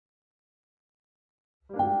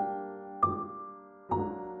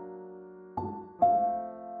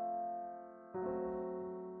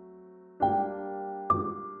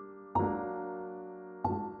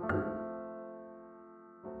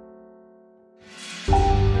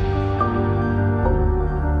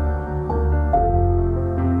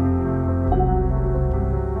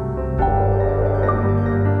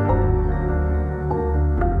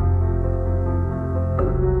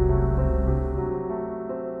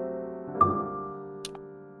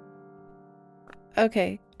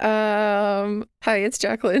Okay. Hi, it's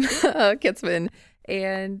Jacqueline Kitzman.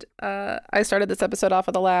 And I started this episode off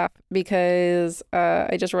with a laugh because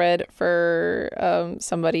I just read for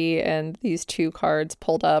somebody and these two cards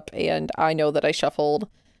pulled up, and I know that I shuffled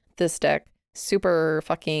this deck super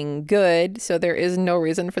fucking good. So there is no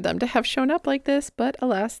reason for them to have shown up like this, but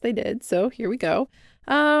alas, they did. So here we go.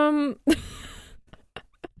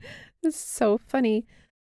 This is so funny.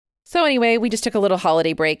 So anyway, we just took a little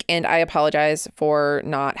holiday break, and I apologize for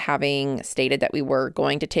not having stated that we were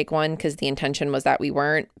going to take one because the intention was that we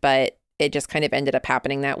weren't, but it just kind of ended up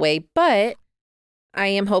happening that way. But I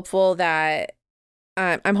am hopeful that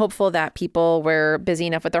people were busy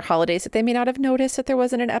enough with their holidays that they may not have noticed that there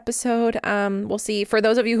wasn't an episode. We'll see. For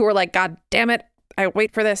those of you who are like, God damn it, I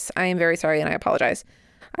wait for this, I am very sorry and I apologize.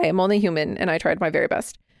 I am only human and I tried my very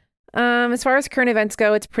best. As far as current events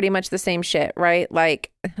go, it's pretty much the same shit, right? Like,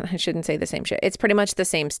 I shouldn't say the same shit. It's pretty much the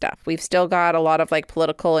same stuff. We've still got a lot of like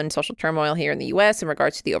political and social turmoil here in the US in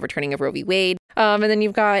regards to the overturning of Roe v. Wade. And then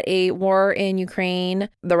you've got a war in Ukraine,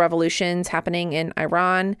 the revolutions happening in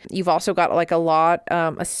Iran. You've also got like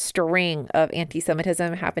a string of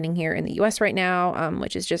anti-Semitism happening here in the US right now,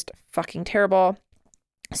 which is just fucking terrible.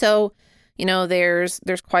 So, there's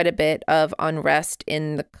quite a bit of unrest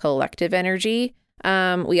in the collective energy.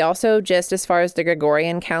 We also, just as far as the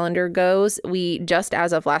Gregorian calendar goes, we just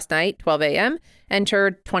as of last night, 12 a.m.,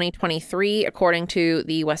 entered 2023 according to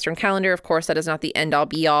the Western calendar. Of course, that is not the end all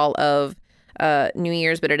be all of New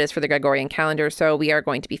Year's, but it is for the Gregorian calendar. So we are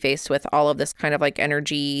going to be faced with all of this kind of like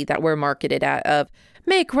energy that we're marketed at of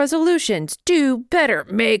make resolutions, do better,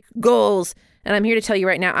 make goals. And I'm here to tell you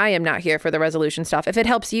right now, I am not here for the resolution stuff. If it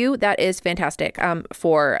helps you, that is fantastic.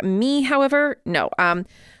 For me, however, no.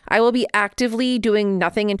 I will be actively doing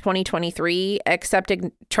nothing in 2023 except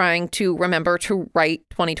trying to remember to write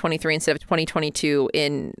 2023 instead of 2022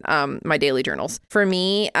 in my daily journals. For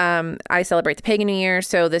me, I celebrate the Pagan New Year,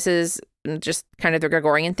 so this is just kind of the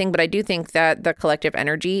Gregorian thing, but I do think that the collective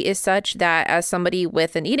energy is such that as somebody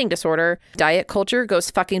with an eating disorder, diet culture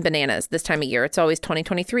goes fucking bananas this time of year. It's always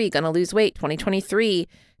 2023, gonna lose weight, 2023,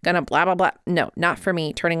 gonna blah, blah, blah. No, not for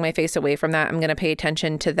me. Turning my face away from that. I'm going to pay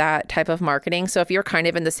attention to that type of marketing. So if you're kind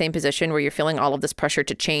of in the same position where you're feeling all of this pressure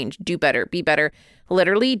to change, do better, be better,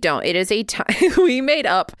 literally don't. It is a time we made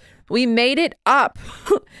up. We made it up.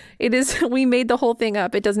 We made the whole thing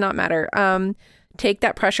up. It does not matter. Take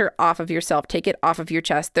that pressure off of yourself. Take it off of your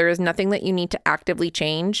chest. There is nothing that you need to actively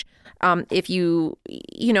change. If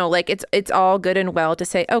like it's all good and well to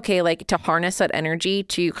say, okay, like to harness that energy,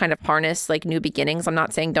 to kind of harness like new beginnings. I'm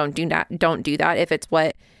not saying don't do that if it's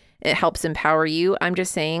what it helps empower you. I'm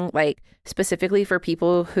just saying like specifically for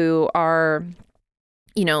people who are,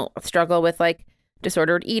 struggle with like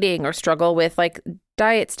disordered eating or struggle with like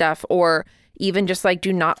diet stuff, or even just like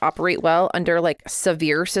do not operate well under like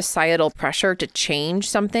severe societal pressure to change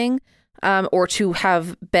something, or to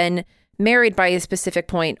have been married by a specific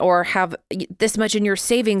point or have this much in your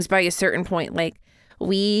savings by a certain point. Like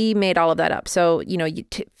we made all of that up. So, you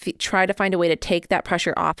try to find a way to take that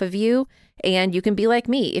pressure off of you, and you can be like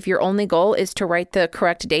me. If your only goal is to write the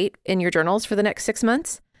correct date in your journals for the next 6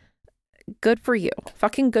 months, good for you.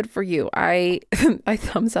 Fucking good for you. I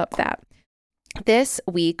thumbs up that. This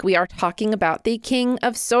week, we are talking about the King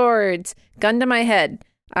of Swords. Gun to my head,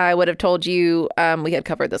 I would have told you we had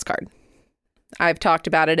covered this card. I've talked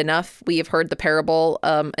about it enough. We have heard the parable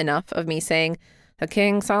enough of me saying the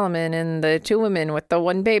King Solomon and the two women with the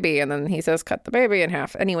one baby. And then he says, cut the baby in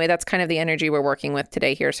half. Anyway, that's kind of the energy we're working with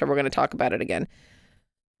today here. So we're going to talk about it again.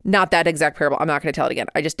 Not that exact parable. I'm not going to tell it again.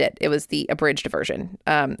 I just did. It was the abridged version,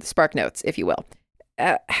 spark notes, if you will.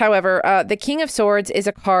 However, the King of Swords is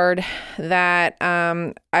a card that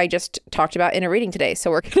I just talked about in a reading today.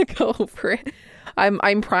 So we're going to go over it.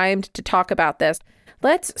 I'm primed to talk about this.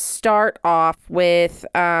 Let's start off with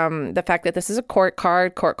the fact that this is a court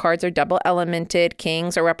card. Court cards are double elemented.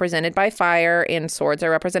 Kings are represented by fire and swords are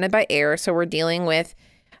represented by air. So we're dealing with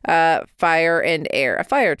fire and air, a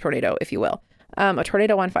fire tornado, if you will. A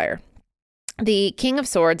tornado on fire. The King of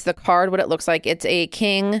Swords, the card, what it looks like, it's a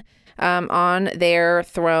king on their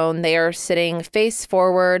throne. They are sitting face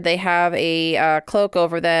forward. They have a cloak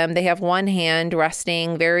over them. They have one hand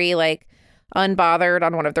resting very like unbothered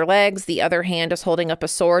on one of their legs. The other hand is holding up a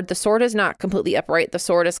sword. The sword is not completely upright. The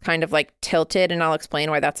sword is kind of like tilted, and I'll explain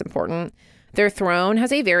why that's important. Their throne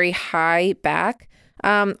has a very high back.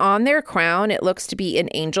 On their crown, it looks to be an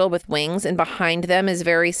angel with wings, and behind them is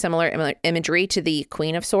very similar imagery to the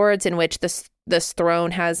Queen of Swords, in which this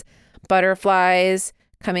throne has butterflies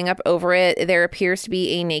coming up over it. There appears to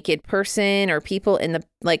be a naked person or people in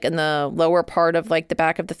the lower part of like the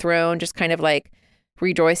back of the throne, just kind of like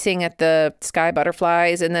rejoicing at the sky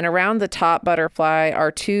butterflies. And then around the top butterfly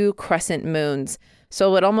are 2 crescent moons.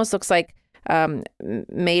 So it almost looks like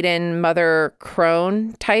maiden, mother,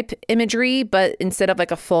 crone type imagery, but instead of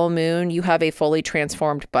like a full moon, you have a fully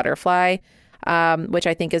transformed butterfly, which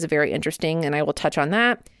I think is very interesting, and I will touch on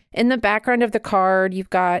that. In the background of the card, you've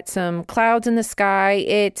got some clouds in the sky.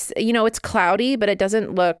 It's, it's cloudy, but it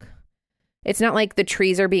doesn't look, it's not like the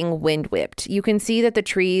trees are being wind whipped. You can see that the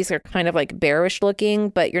trees are kind of like bearish looking,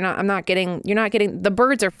 but you're not getting, the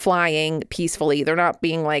birds are flying peacefully. They're not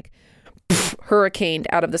being like hurricaned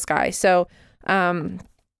out of the sky. So,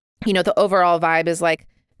 the overall vibe is like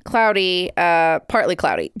cloudy, partly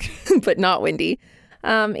cloudy, but not windy.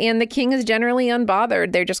 And the king is generally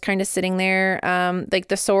unbothered. They're just kind of sitting there, like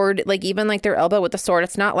the sword, like even like their elbow with the sword.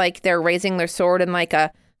 It's not like they're raising their sword in like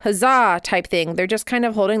a huzzah type thing. They're just kind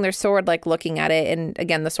of holding their sword, like looking at it. And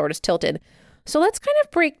again, the sword is tilted. So let's kind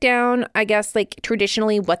of break down, I guess, like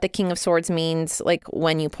traditionally what the King of Swords means, like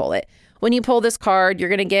when you pull it. When you pull this card, you're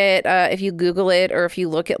going to get, if you Google it or if you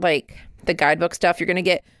look at like the guidebook stuff, you're going to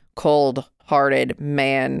get cold-hearted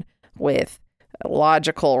man with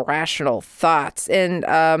logical, rational thoughts. And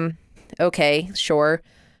okay, sure.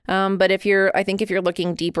 But I think if you're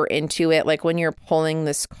looking deeper into it, like when you're pulling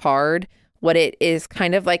this card, what it is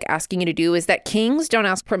kind of like asking you to do is that kings don't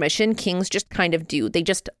ask permission. Kings just kind of do. They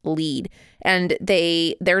just lead. And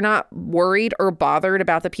they're not worried or bothered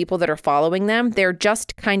about the people that are following them. They're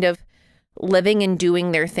just kind of living and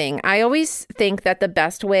doing their thing. I always think that the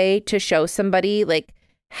best way to show somebody like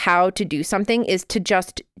how to do something is to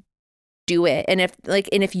just do it. And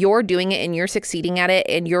if you're doing it and you're succeeding at it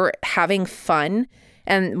and you're having fun,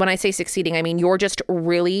 and when I say succeeding, I mean you're just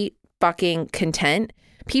really fucking content,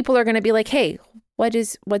 people are going to be like, hey,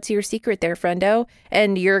 what's your secret there, friendo?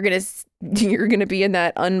 And you're going to be in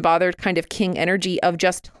that unbothered kind of king energy of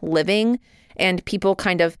just living, and people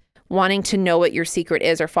kind of wanting to know what your secret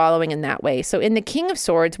is or following in that way. So in the King of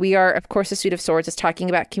Swords, we are, of course, the Suit of Swords is talking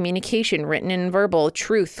about communication, written and verbal,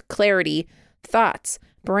 truth, clarity, thoughts,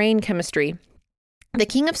 brain chemistry. The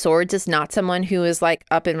King of Swords is not someone who is like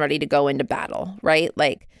up and ready to go into battle, right?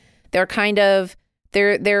 Like they're kind of,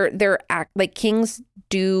 they're like kings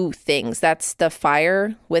do things. That's the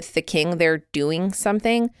fire with the king. They're doing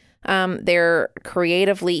something. They're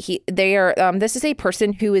creatively, this is a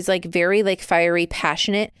person who is like very like fiery,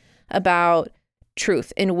 passionate about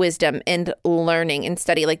truth and wisdom and learning and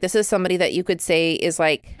study. Like this is somebody that you could say is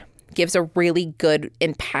like, gives a really good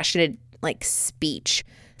and passionate like speech.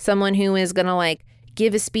 Someone who is going to like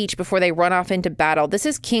give a speech before they run off into battle. This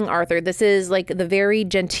is King Arthur. This is like the very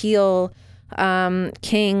genteel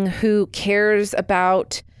king who cares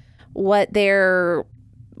about what their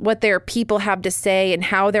people have to say and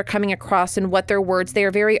how they're coming across and what their words. They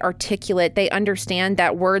are very articulate. They understand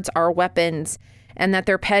that words are weapons and that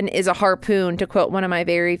their pen is a harpoon, to quote one of my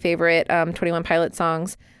very favorite 21 Pilots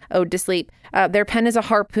songs, Ode to Sleep. Their pen is a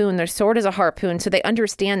harpoon. Their sword is a harpoon. So they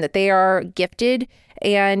understand that they are gifted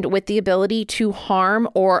and with the ability to harm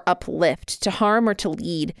or uplift, to harm or to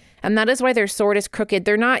lead. And that is why their sword is crooked.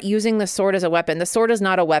 They're not using the sword as a weapon. The sword is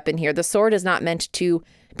not a weapon here. The sword is not meant to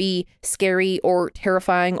be scary or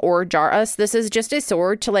terrifying or jar us. This is just a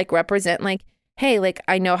sword to like represent like, hey, like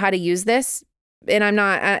I know how to use this and I'm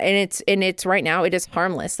not, and it's right now, it is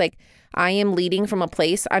harmless. Like I am leading from a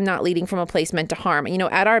place. I'm not leading from a place meant to harm.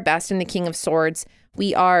 At our best in the King of Swords,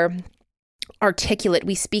 we are articulate.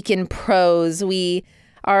 We speak in prose. We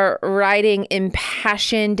are writing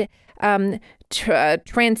impassioned,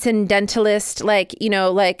 transcendentalist, like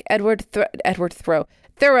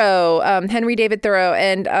Thoreau, Henry David Thoreau,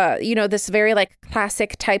 and this very like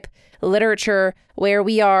classic type literature where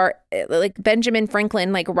we are like Benjamin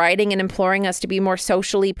Franklin, like writing and imploring us to be more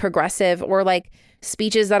socially progressive, or like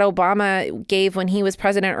speeches that Obama gave when he was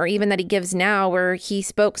president, or even that he gives now, where he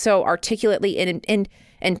spoke so articulately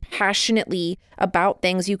and passionately about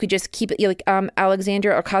things. You could just keep it like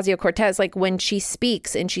Alexandria Ocasio-Cortez, like when she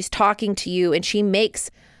speaks and she's talking to you and she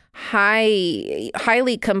makes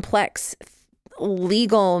highly complex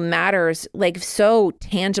legal matters like so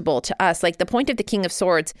tangible to us. Like the point of the King of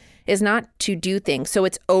Swords is not to do things so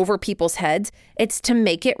it's over people's heads. It's to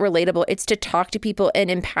make it relatable. It's to talk to people and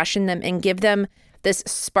impassion them and give them this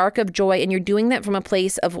spark of joy. And you're doing that from a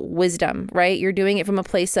place of wisdom, right? You're doing it from a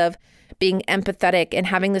place of being empathetic and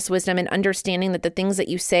having this wisdom and understanding that the things that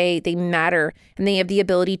you say, they matter and they have the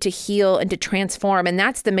ability to heal and to transform. And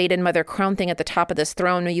that's the maiden mother crown thing at the top of this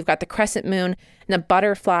throne, where you've got the crescent moon and the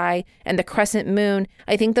butterfly and the crescent moon.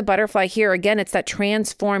 I think the butterfly here, again, it's that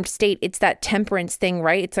transformed state. It's that temperance thing,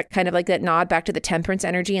 right? It's like kind of like that nod back to the temperance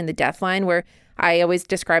energy and the death line, where I always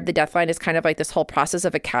describe the death line as kind of like this whole process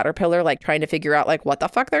of a caterpillar, like trying to figure out like what the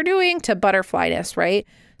fuck they're doing, to butterflyness, right?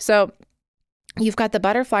 So you've got the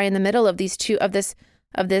butterfly in the middle of these two, of this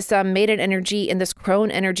maiden energy and this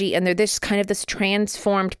crone energy, and they're this kind of this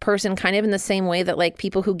transformed person, kind of in the same way that like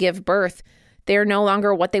people who give birth, they're no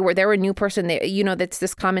longer what they were. They're a new person. They, you know, that's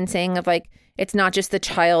this common saying of like, it's not just the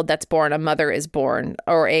child that's born, a mother is born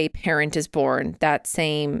or a parent is born that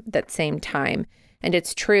same time. And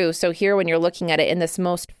it's true. So here, when you're looking at it in this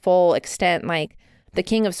most full extent, like the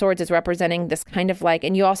King of Swords is representing this kind of like,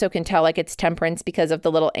 and you also can tell like it's temperance because of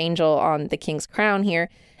the little angel on the king's crown here,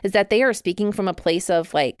 is that they are speaking from a place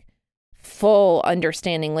of like full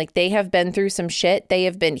understanding. Like they have been through some shit. They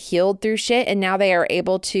have been healed through shit. And now they are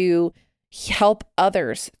able to help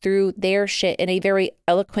others through their shit in a very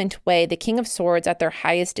eloquent way. The King of Swords at their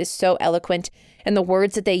highest is so eloquent, and the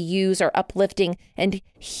words that they use are uplifting and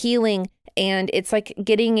healing. And it's like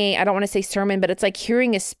getting I don't want to say sermon, but it's like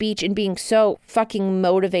hearing a speech and being so fucking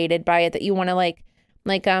motivated by it that you want to like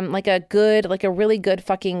a really good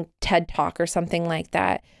fucking TED talk or something like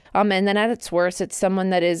that. And then at its worst, it's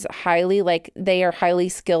someone that is highly, like, they are highly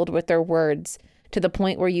skilled with their words, to the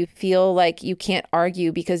point where you feel like you can't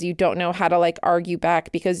argue because you don't know how to like argue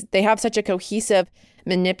back, because they have such a cohesive,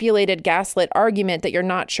 manipulated, gaslit argument that you're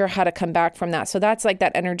not sure how to come back from that. So that's like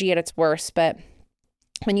that energy at its worst. But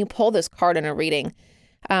when you pull this card in a reading,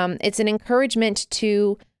 it's an encouragement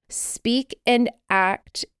to speak and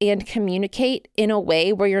act and communicate in a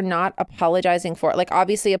way where you're not apologizing for it. Like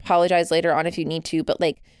obviously apologize later on if you need to, but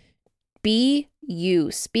like be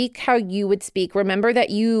you, speak how you would speak. Remember that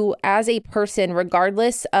you as a person,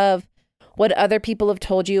 regardless of what other people have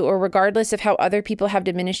told you or regardless of how other people have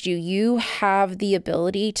diminished you, you have the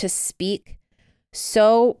ability to speak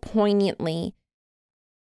so poignantly.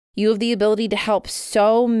 You have the ability to help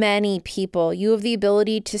so many people. You have the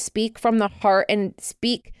ability to speak from the heart and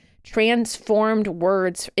speak transformed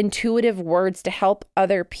words, intuitive words to help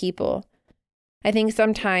other people. I think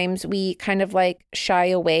sometimes we kind of like shy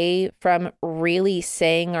away from really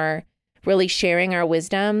sharing our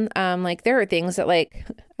wisdom. Like there are things that like,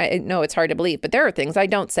 I know it's hard to believe, but there are things I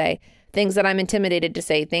don't say, things that I'm intimidated to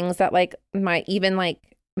say, things that like my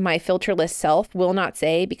filterless self will not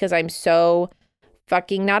say, because I'm so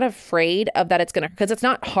fucking not afraid of that. Because it's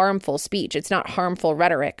not harmful speech. It's not harmful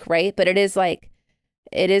rhetoric, right? But it is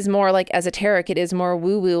more like esoteric. It is more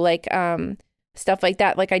woo-woo, like, stuff like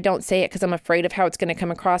that. Like I don't say it because I'm afraid of how it's going to come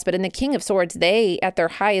across. But in the King of Swords, they, at their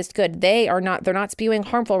highest good, they're not spewing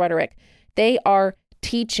harmful rhetoric. They are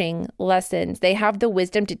teaching lessons. They have the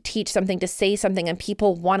wisdom to teach something, to say something, and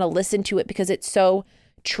people want to listen to it because it's so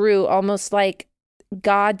true, almost like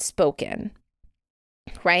God spoken,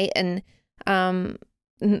 right? And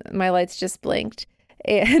my lights just blinked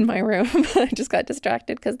in my room. I just got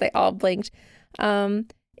distracted because they all blinked.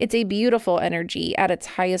 It's a beautiful energy at its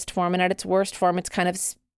highest form, and at its worst form, it's kind of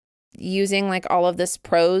using like all of this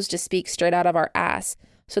prose to speak straight out of our ass.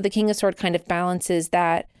 So the King of Swords kind of balances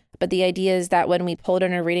that. But the idea is that when we pull it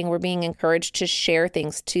in a reading, we're being encouraged to share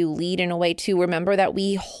things, to lead in a way, to remember that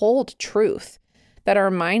we hold truth, that our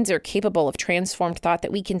minds are capable of transformed thought,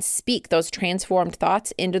 that we can speak those transformed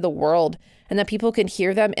thoughts into the world, and that people can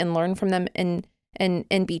hear them and learn from them and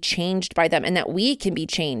be changed by them, and that we can be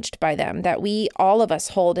changed by them, that we, all of us,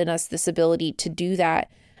 hold in us this ability to do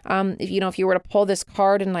that. If you were to pull this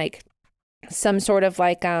card and like some sort of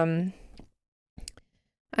like, I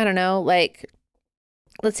don't know, like,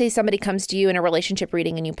 let's say somebody comes to you in a relationship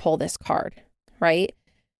reading and you pull this card, right?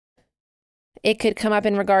 It could come up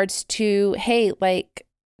in regards to, hey, like,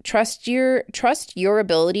 trust your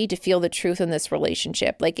ability to feel the truth in this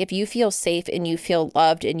relationship. Like if you feel safe and you feel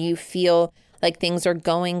loved and you feel like things are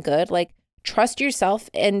going good, like trust yourself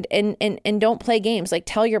and don't play games. Like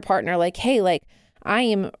tell your partner, like, hey, like I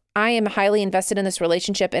am highly invested in this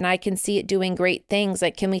relationship and I can see it doing great things.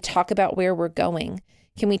 Like, can we talk about where we're going?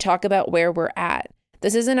 Can we talk about where we're at?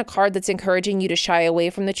 This isn't a card that's encouraging you to shy away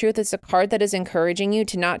from the truth. It's a card that is encouraging you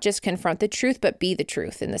to not just confront the truth, but be the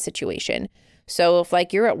truth in the situation. So if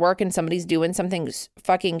like you're at work and somebody's doing something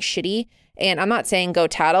fucking shitty, and I'm not saying go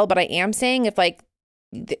tattle, but I am saying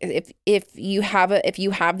if you have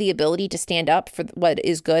the ability to stand up for what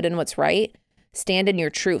is good and what's right, stand in your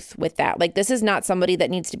truth with that. Like this is not somebody that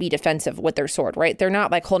needs to be defensive with their sword, right? They're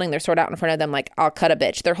not like holding their sword out in front of them like, I'll cut a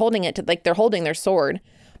bitch. They're holding it to like, they're holding their sword,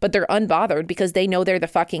 but they're unbothered because they know they're the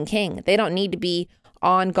fucking king. They don't need to be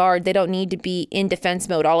on guard. They don't need to be in defense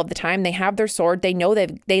mode all of the time. They have their sword. They know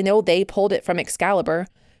they pulled it from Excalibur.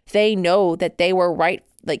 They know that they were right.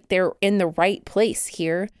 Like they're in the right place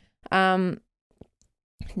here. You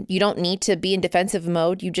don't need to be in defensive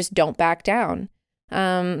mode. You just don't back down.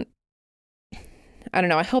 I don't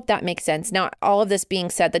know. I hope that makes sense. Now, all of this being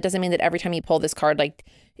said, that doesn't mean that every time you pull this card, like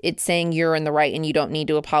it's saying you're in the right and you don't need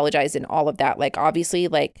to apologize and all of that. Like, obviously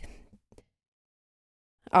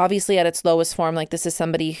at its lowest form, like this is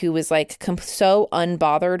somebody who is like so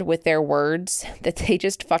unbothered with their words that they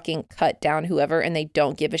just fucking cut down whoever and they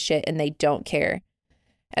don't give a shit and they don't care.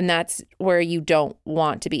 And that's where you don't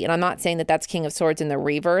want to be. And I'm not saying that that's King of Swords in the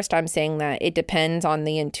reversed. I'm saying that it depends on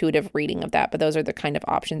the intuitive reading of that. But those are the kind of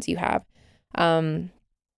options you have.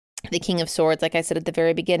 The King of Swords, like I said at the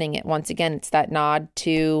very beginning, once again, it's that nod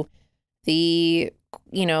to the,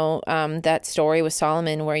 that story with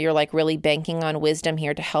Solomon where you're like really banking on wisdom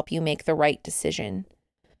here to help you make the right decision.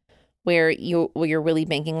 Where you're really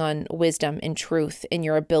banking on wisdom and truth and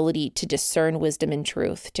your ability to discern wisdom and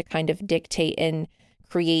truth to kind of dictate and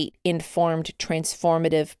create informed,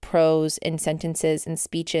 transformative prose and sentences and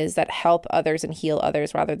speeches that help others and heal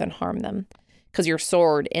others rather than harm them. Because your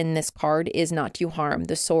sword in this card is not to harm.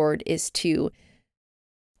 The sword is to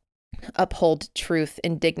uphold truth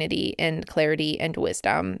and dignity and clarity and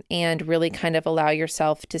wisdom and really kind of allow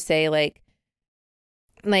yourself to say like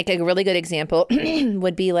a really good example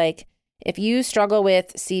would be like if you struggle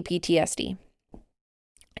with CPTSD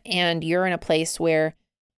and you're in a place where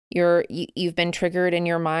you've been triggered and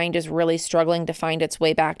your mind is really struggling to find its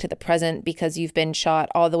way back to the present because you've been shot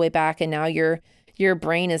all the way back and now your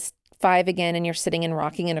brain is 5 again and you're sitting and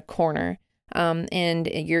rocking in a corner and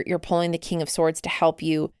you're pulling the King of Swords to help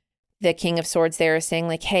you. The King of Swords there is saying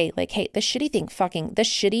like, hey, this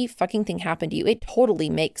shitty fucking thing happened to you. It totally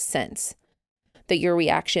makes sense that your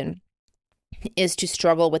reaction is to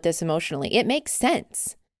struggle with this emotionally. It makes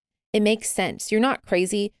sense. It makes sense. You're not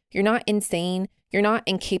crazy. You're not insane. You're not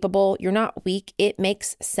incapable. You're not weak. It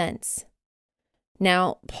makes sense.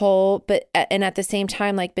 Now at the same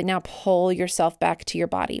time, but now pull yourself back to your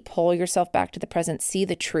body, pull yourself back to the present, see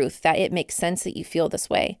the truth that it makes sense that you feel this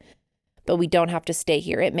way, but we don't have to stay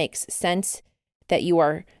here. It makes sense that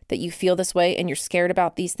you feel this way and you're scared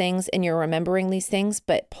about these things and you're remembering these things,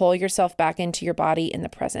 but pull yourself back into your body in the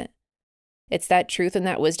present. It's that truth and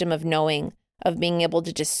that wisdom of knowing, of being able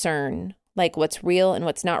to discern like what's real and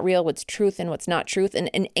what's not real, what's truth and what's not truth,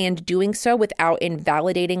 and doing so without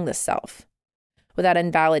invalidating the self. Without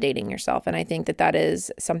invalidating yourself. And I think that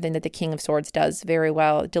is something that the King of Swords does very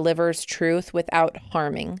well. It delivers truth without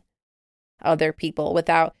harming other people,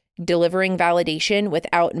 without delivering validation,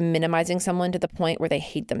 without minimizing someone to the point where they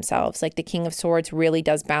hate themselves. Like the King of Swords really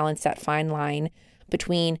does balance that fine line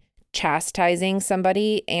between chastising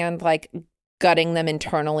somebody and like gutting them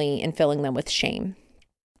internally and filling them with shame.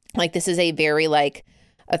 Like this is a very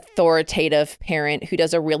authoritative parent who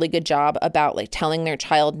does a really good job about telling their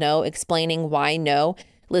child no, explaining why no,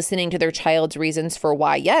 listening to their child's reasons for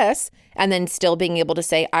why yes, and then still being able to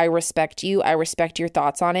say, I respect you, I respect your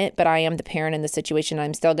thoughts on it, but I am the parent in the situation.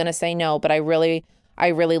 I'm still going to say no, but I really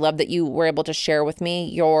love that you were able to share with me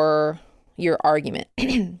your argument.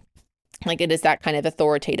 It is that kind of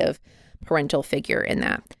authoritative parental figure in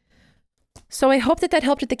that. So I hope that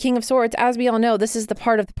helped with the King of Swords. As we all know, this is the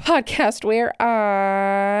part of the podcast where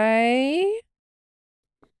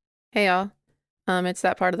Hey y'all. It's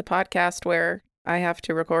that part of the podcast where I have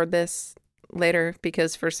to record this later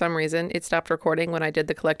because for some reason it stopped recording when I did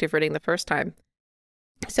the collective reading the first time.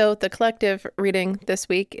 So the collective reading this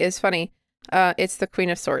week is funny. It's the Queen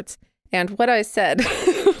of Swords. And what I said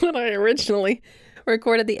when I originally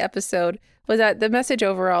recorded the episode was that the message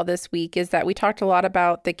overall this week is that we talked a lot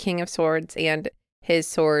about the King of Swords and his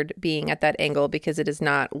sword being at that angle because it is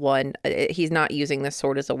not he's not using the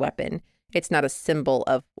sword as a weapon. It's not a symbol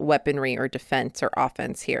of weaponry or defense or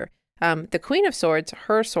offense here. The Queen of Swords,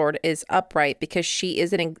 her sword is upright because she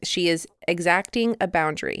is exacting a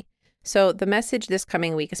boundary. So the message this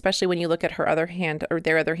coming week, especially when you look at her other hand or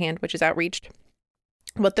their other hand, which is outreached,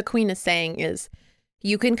 what the Queen is saying is,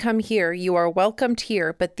 you can come here, you are welcomed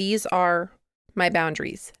here, but these are my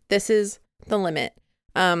boundaries. This is the limit.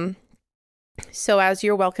 So as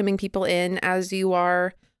you're welcoming people in, as you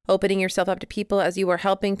are opening yourself up to people, as you are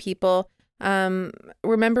helping people,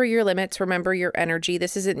 remember your limits, remember your energy.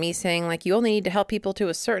 This isn't me saying you only need to help people to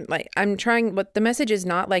a certain, but the message is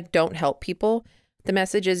not don't help people. The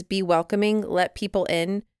message is be welcoming, let people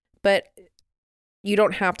in, but you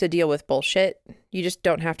don't have to deal with bullshit. You just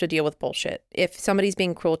don't have to deal with bullshit. If somebody's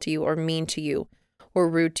being cruel to you or mean to you or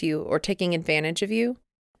rude to you or taking advantage of you,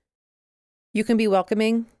 you can be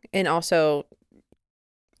welcoming and also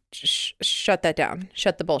shut that down,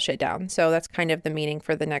 shut the bullshit down. So that's kind of the meaning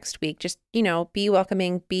for the next week. Just, be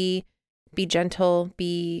welcoming, be gentle,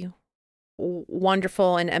 be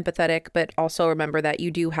wonderful and empathetic, but also remember that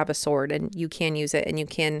you do have a sword and you can use it and you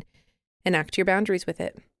can enact your boundaries with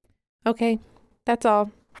it. Okay. That's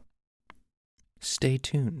all. Stay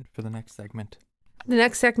tuned for the next segment. The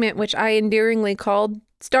next segment, which I endearingly called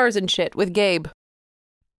Stars and Shit with Gabe.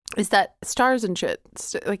 Is that stars and shit?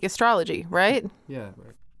 Like astrology, right? Yeah,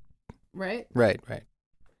 Right? Right.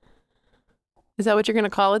 Is that what you're going to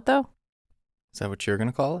call it, though? Is that what you're going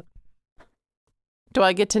to call it? Do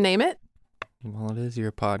I get to name it? Well, it is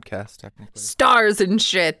your podcast, technically. Stars and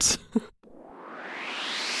Shit.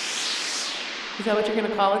 Is that what you're going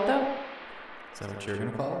to call it, though? Is that what you're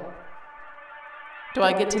going to call it? Do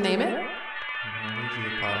I get to name it? Well, it is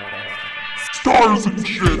your podcast. Stars and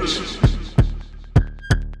Shit.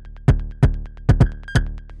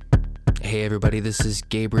 Hey everybody, this is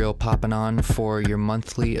Gabriel popping on for your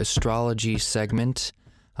monthly astrology segment.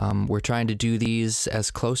 We're trying to do these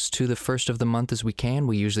as close to the first of the month as we can.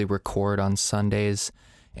 We usually record on Sundays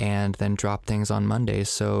and then drop things on Mondays.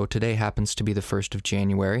 So today happens to be the 1st of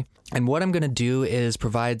January. And what I'm going to do is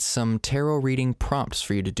provide some tarot reading prompts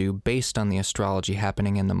for you to do based on the astrology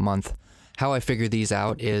happening in the month. How I figure these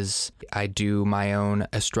out is I do my own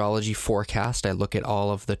astrology forecast. I look at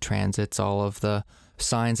all of the transits, all of the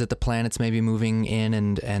signs that the planets may be moving in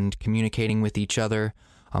and communicating with each other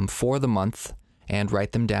for the month, and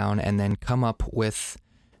write them down, and then come up with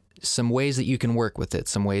some ways that you can work with it,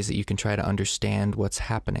 some ways that you can try to understand what's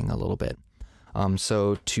happening a little bit.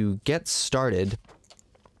 So to get started,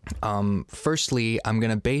 firstly, I'm going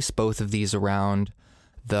to base both of these around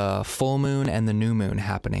the full moon and the new moon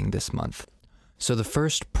happening this month. So the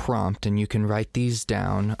first prompt, and you can write these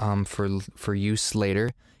down for use later,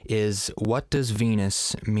 is what does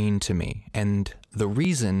Venus mean to me? And the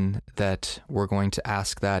reason that we're going to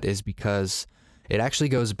ask that is because it actually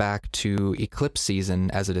goes back to eclipse season,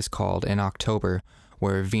 as it is called, in October,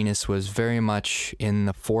 where Venus was very much in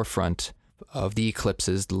the forefront of the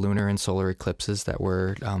eclipses, the lunar and solar eclipses that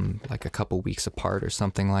were like a couple weeks apart or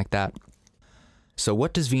something like that. So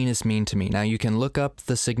what does Venus mean to me? Now you can look up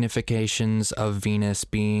the significations of Venus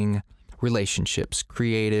being relationships,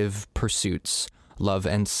 creative pursuits, love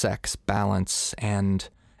and sex, balance and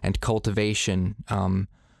cultivation,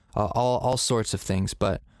 all sorts of things.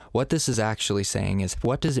 But what this is actually saying is,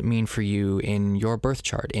 what does it mean for you in your birth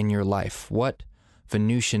chart, in your life? What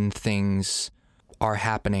Venusian things are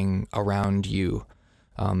happening around you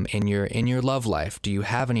in your love life? Do you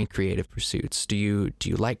have any creative pursuits? Do you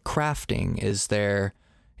like crafting? Is there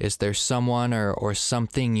someone or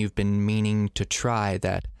something you've been meaning to try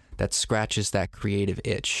that scratches that creative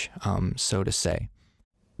itch, so to say?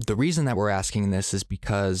 The reason that we're asking this is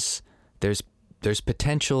because there's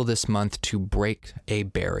potential this month to break a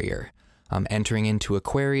barrier. Entering into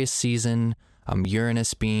Aquarius season,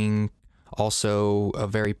 Uranus being also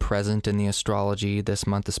very present in the astrology this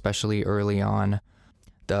month, especially early on.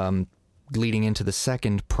 Leading into the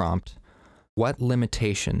second prompt, what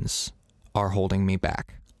limitations are holding me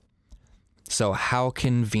back? So how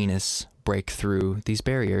can Venus break through these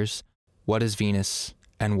barriers? What is Venus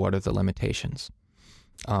and what are the limitations?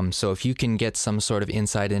 So if you can get some sort of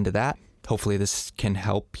insight into that, hopefully this can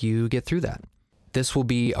help you get through that. This will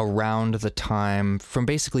be around the time from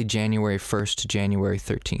basically January 1st to January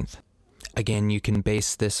 13th. Again, you can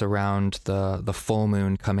base this around the full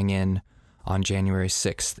moon coming in on January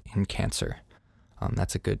 6th in Cancer.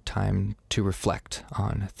 That's a good time to reflect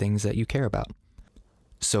on things that you care about.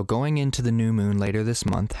 So going into the new moon later this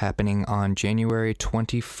month, happening on January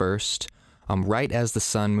 21st, right as the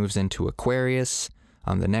sun moves into Aquarius,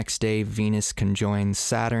 the next day Venus conjoins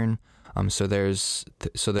Saturn. So there's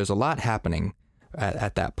a lot happening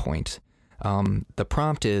at that point. The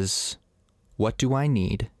prompt is, what do I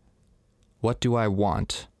need? What do I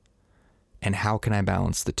want? And how can I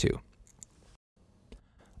balance the two?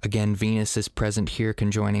 Again, Venus is present here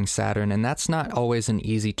conjoining Saturn, and that's not always an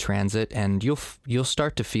easy transit, and you'll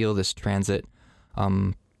start to feel this transit,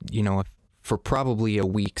 for probably a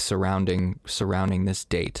week surrounding this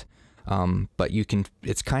date. But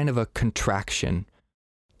it's kind of a contraction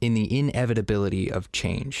in the inevitability of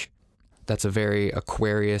change. That's a very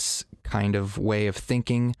Aquarius kind of way of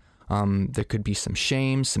thinking. There could be some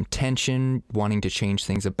shame, some tension, wanting to change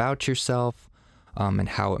things about yourself, and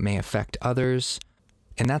how it may affect others.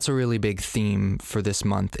 And that's a really big theme for this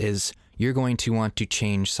month, is you're going to want to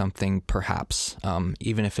change something perhaps,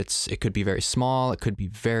 even if it could be very small, it could be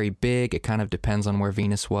very big. It kind of depends on where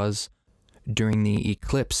Venus was during the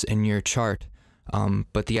eclipse in your chart.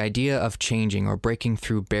 But the idea of changing or breaking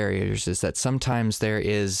through barriers is that sometimes there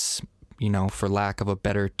is, for lack of a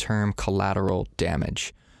better term, collateral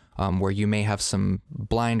damage, where you may have some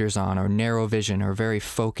blinders on or narrow vision or very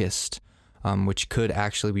focused, which could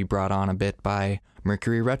actually be brought on a bit by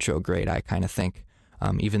Mercury retrograde, I kind of think.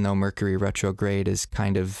 Even though Mercury retrograde is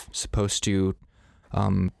kind of supposed to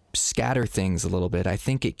scatter things a little bit, I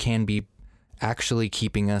think it can be actually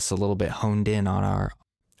keeping us a little bit honed in on our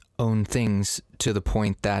own things to the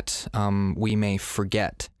point that we may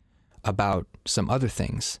forget about some other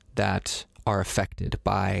things that are affected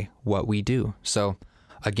by what we do. So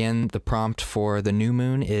again, the prompt for the new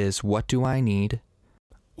moon is, what do I need?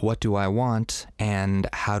 What do I want? And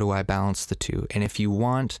how do I balance the two? And if you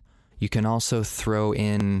want, you can also throw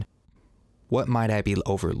in, what might I be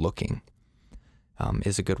overlooking?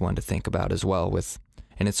 Is a good one to think about as well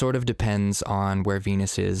and it sort of depends on where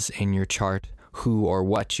Venus is in your chart, who or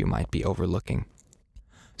what you might be overlooking.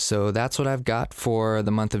 So that's what I've got for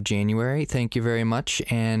the month of January. Thank you very much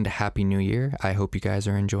and Happy New Year. I hope you guys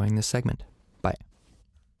are enjoying this segment.